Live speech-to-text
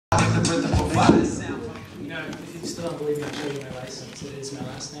You know, if you still don't believe me, I'll show you my license. It is my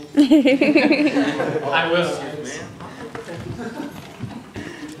last name. I will.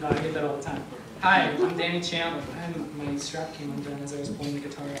 No, I get that all the time. Hi, I'm Danny Chandler. My strap came undone as I was pulling the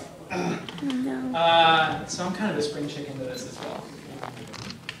guitar up. So I'm kind of a spring chicken to this as well.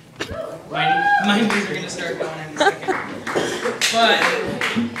 My knees are going to start going in a second. But,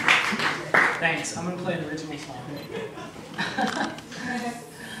 thanks. I'm going to play an original song.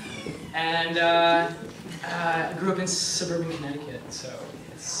 And I grew up in suburban Connecticut, so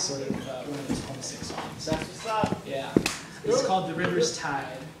it's sort of one of those homesick songs. That's what's up. Yeah. It's called The River's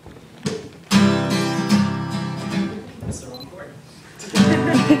Tide. That's the wrong chord.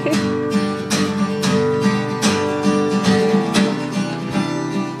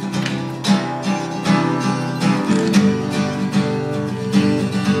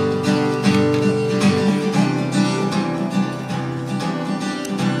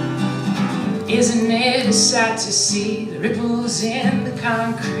 Isn't it sad to see the ripples in the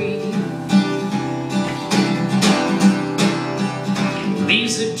concrete?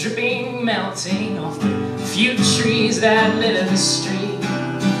 Leaves are dripping, melting off the few trees that litter the street.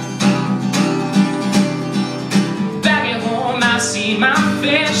 Back at home I've seen my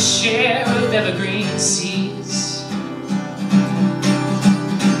fair share of evergreen seas.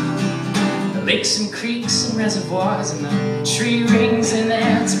 The lakes and creeks and reservoirs and the tree rings in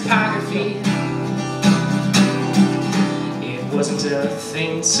their topography. Wasn't a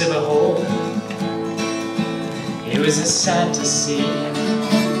thing to behold, it was a sight to see.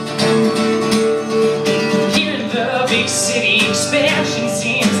 Here in the big city, expansion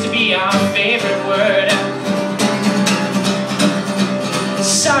seems to be our favorite word.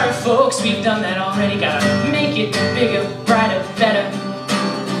 Sorry folks, we've done that already, gotta make it bigger, brighter, better.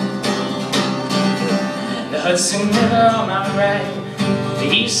 The Hudson River on my right,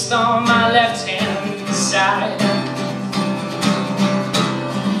 the east on my left-hand side.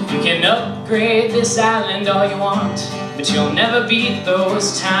 You can upgrade this island all you want, but you'll never beat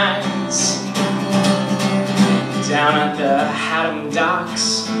those times down at the Haddam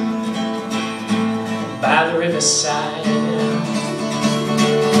docks by the riverside.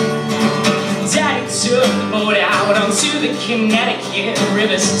 Daddy took the boat out onto the Connecticut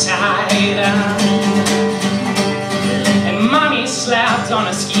river's tide, and Mommy slapped on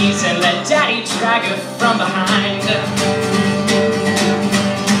her skis and let Daddy drag her from behind.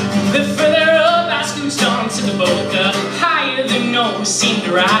 The further up I scooched onto the boat, the higher the nose seemed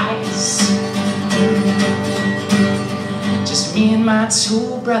to rise. Just me and my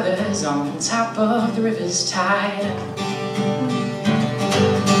two brothers on top of the river's tide.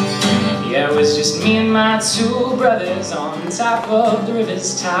 Yeah, it was just me and my two brothers on top of the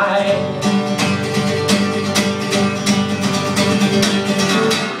river's tide.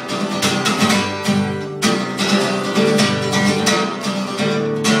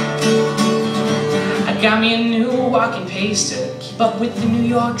 Got me a new walking pace to keep up with the New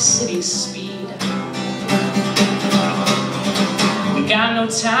York City speed. We got no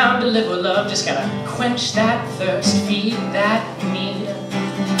time to live with love, just gotta quench that thirst, feed that need.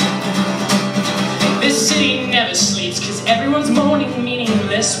 This city never sleeps, cause everyone's moaning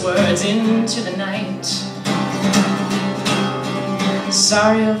meaningless words into the night.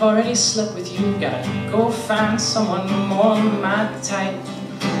 Sorry I've already slept with you, gotta go find someone more my type.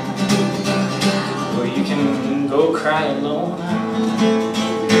 Or you can go cry alone,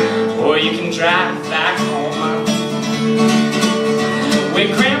 or you can drive back home. Where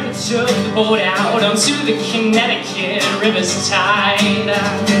Grandpa took the boat out onto the Connecticut river's tide,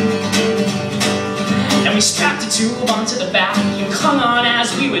 and we strapped a tube onto the back and clung on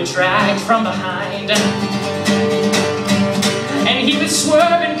as we were dragged from behind. And he would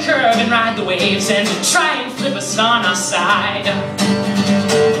swerve and curve and ride the waves and try and flip us on our side.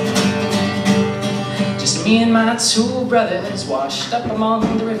 Just me and my two brothers washed up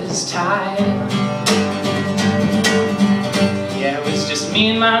among the river's tide. Yeah, it was just me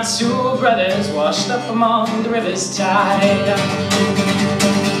and my two brothers washed up among the river's tide.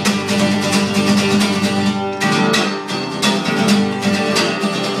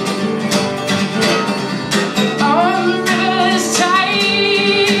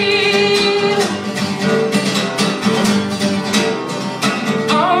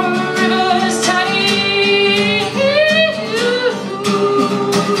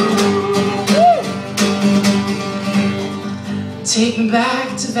 Take me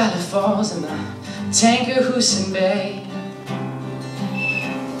back to Valley Falls and the tanker Houston Bay.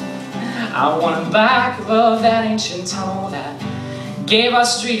 I want it back above that ancient tunnel that gave our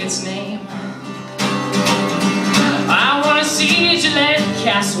street its name. I want to see Gillette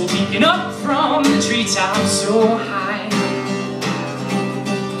Castle peeking up from the treetops so high.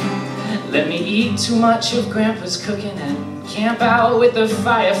 Let me eat too much of Grandpa's cooking and camp out with the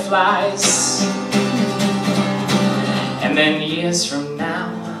fireflies. And then years from now,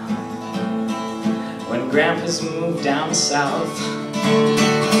 when Grandpa's moved down south,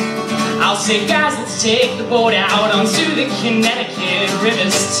 I'll say, guys, let's take the boat out onto the Connecticut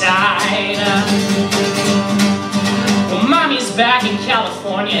River's tide. Well, Mommy's back in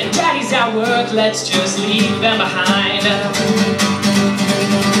California and Daddy's at work, let's just leave them behind.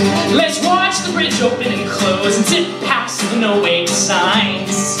 Let's watch the bridge open and close and zip past the no-wake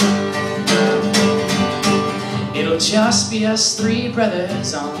signs. It'll just be us three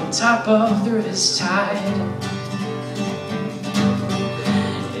brothers on top of the river's tide.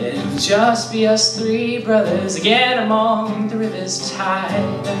 It'll just be us three brothers again among the river's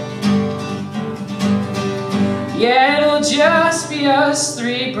tide. Yeah, it'll just be us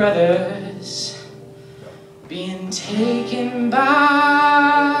three brothers being taken by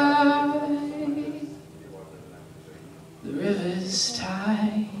the river's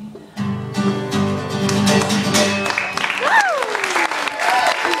tide.